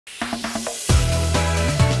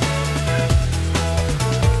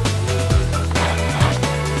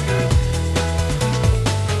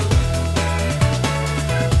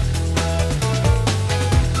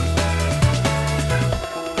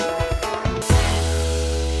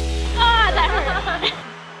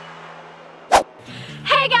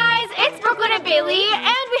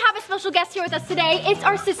special guest here with us today. It's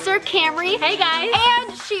our sister, Kamri. Hey guys. And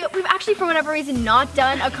we've actually, for whatever reason, not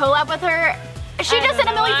done a collab with her. She just hit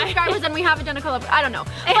 1 million subscribers and we haven't done a collab. I don't know.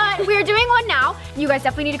 But we're doing one now. You guys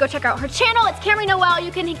definitely need to go check out her channel. It's KamriNoel.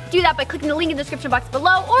 You can do that by clicking the link in the description box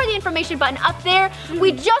below or the information button up there.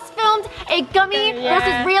 We just filmed a gummy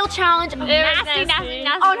versus real challenge on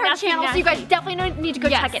her channel. So you guys definitely need to go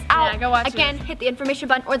check it out. Yeah, go watch Again, hit the information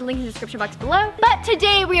button or the link in the description box below. But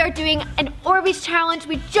today we are doing an Orbeez challenge.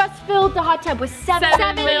 We just filled the hot tub with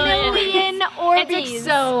 7 million Orbeez. It took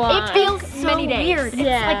so long. It feels so weird.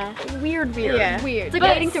 Yeah. It's like weird. It's like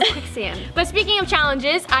wading through quicksand. But speaking of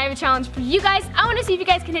challenges, I have a challenge for you guys. I want to see if you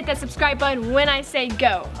guys can hit that subscribe button when I say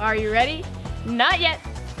go. Are you ready? Not yet.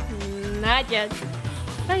 Not yet.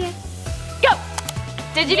 Not yet. Go!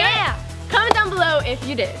 Did you do it? Comment down below if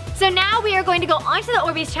you did. So now we are going to go on to the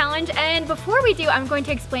Orbeez challenge, and before we do, I'm going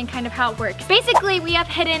to explain kind of how it works. Basically, we have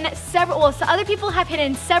hidden several, well, so other people have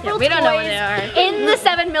hidden several toys don't know what they are. in the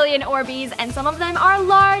 7 million Orbeez, and some of them are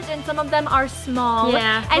large and some of them are small.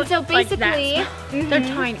 Yeah. And so basically, like they're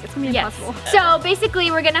tiny. It's gonna be impossible. So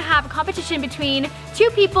basically, we're gonna have a competition between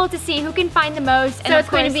 2 people to see who can find the most. And so it's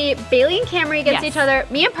going to be Bailey and Kamri against each other,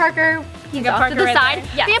 me and Parker. He's off to the side.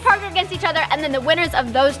 Me and Parker against each other, and then the winners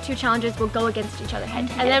of those 2 challenges will go against each other head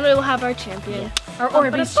to head. And then we will have our champion. Our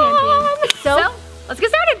Orbeez champion. So, let's get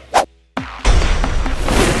started.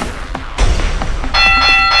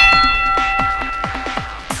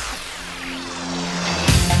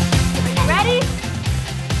 Are you ready?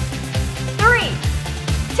 3,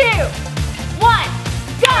 2, 1,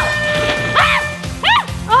 go!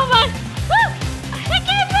 Oh my! I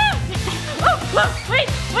can't move!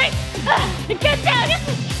 Wait! Get down!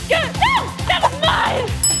 Get no! That was mine!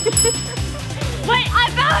 Wait, I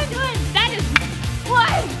found one! That is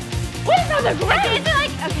what? What is on the ground? Okay, is it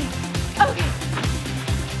like okay.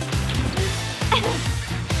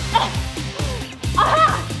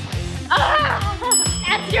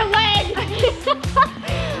 That's your leg!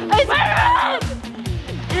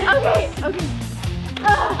 Okay.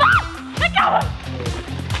 I got him!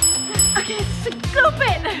 Okay, scoop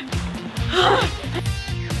it!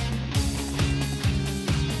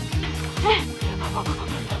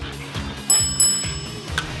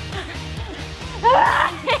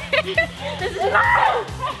 This is mine!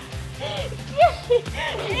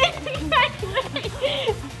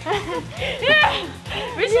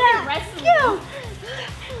 We should get wrestling.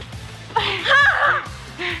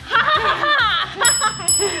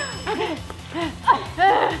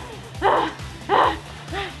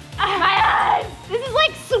 My eyes! This is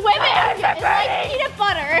like swimming! It's like peanut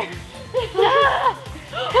butter!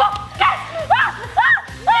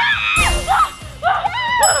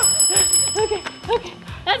 Okay,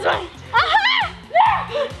 that's fine.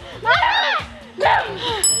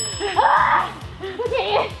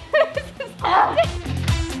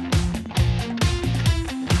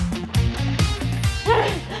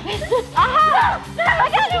 I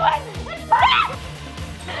got one!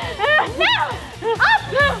 No! Up!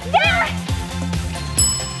 There!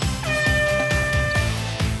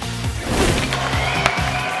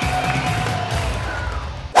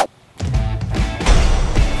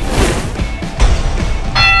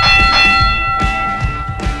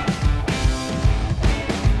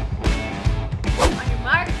 On your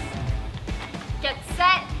marks, get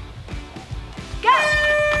set, go!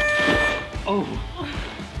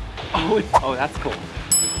 Oh, that's cool.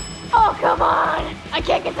 Oh, come on! I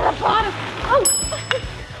can't get to the bottom! Oh!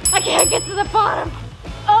 I can't get to the bottom!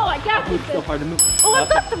 Oh, I got this! It's so hard to move. Oh, I've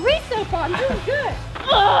got 3 so far. I'm doing good.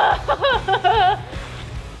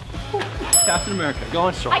 Captain America,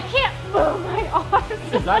 going strong. I can't move my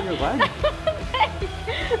arms. Is that your leg?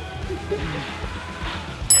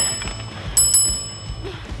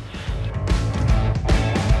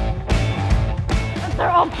 They're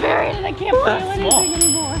all buried and I can't feel anything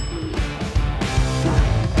anymore.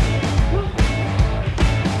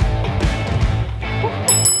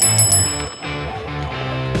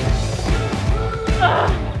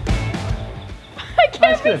 I can't.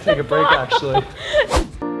 I'm just gonna take a break actually.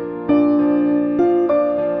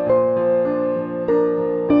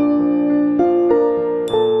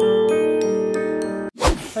 I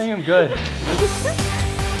think I'm good.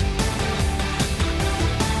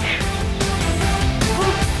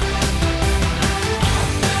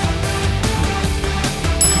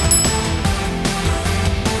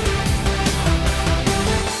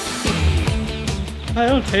 I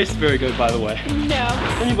don't taste very good, by the way. No.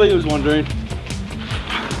 Anybody who's wondering.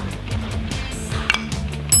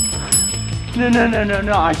 No,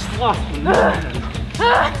 I just lost one.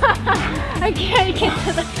 I can't get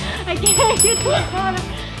to the bottom.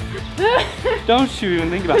 Don't you even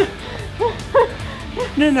think about it.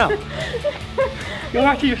 No. Go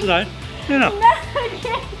back to your side. No. No, I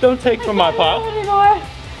can't. Don't take from my pile. Anymore.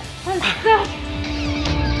 I'm stuck.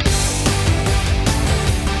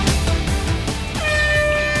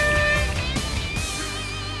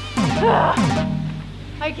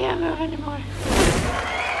 I can't move anymore.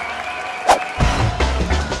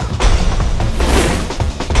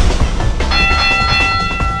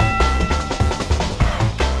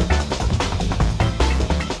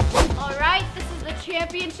 All right, this is the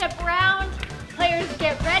championship round. Players,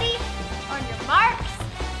 get ready. On your marks,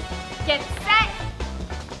 get set,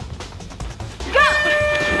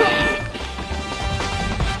 go!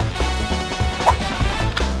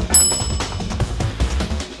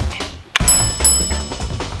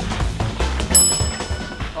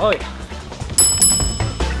 Oh yeah.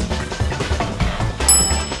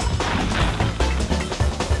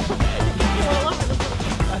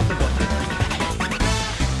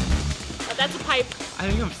 Oh, that's a pipe. I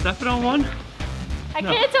think I'm stepping on one. I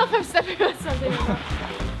No. can't tell if I'm stepping on something.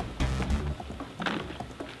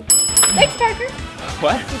 Thanks, Parker.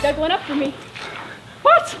 What? You dug one up for me.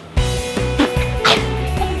 What?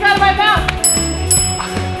 It's out of my mouth.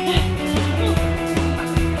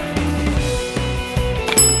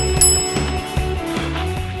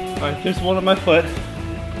 All right, there's one on my foot.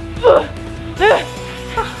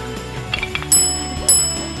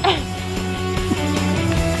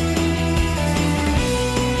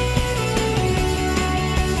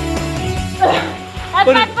 That's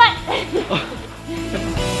What my is- foot.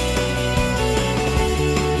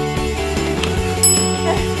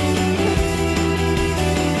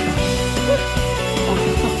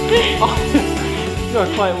 You're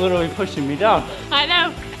quite literally pushing me down. I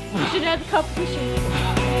know. You should have the competition.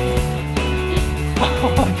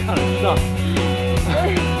 Oh, I kind of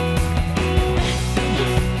suck.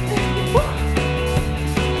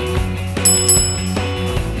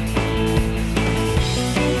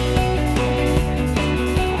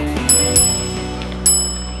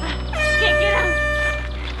 Can't get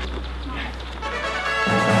out.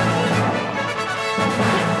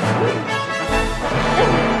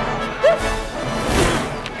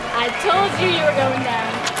 I told you you were going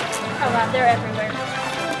down. Oh wow, they're everywhere.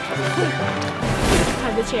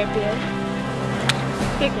 I'm the champion.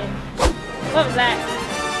 Kick it. What was that?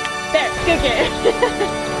 There, kick it.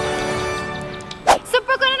 So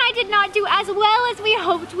Brooklyn and I did not do as well as we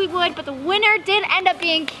hoped we would, but the winner did end up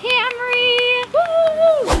being Kamri.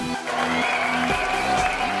 Woo!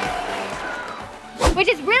 Which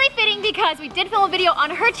is really fitting because we did film a video on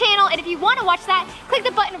her channel, and if you want to watch that, click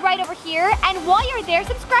the button right over here. And while you're there,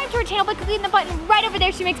 subscribe to her channel by clicking the button right over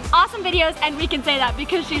there. She makes awesome videos, And we can say that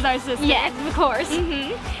because she's our sister. yes, of course.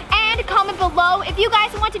 And comment below if you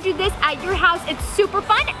guys want to do this at your house. It's super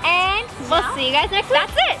fun, and we'll see you guys next week.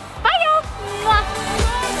 That's it. Bye, y'all.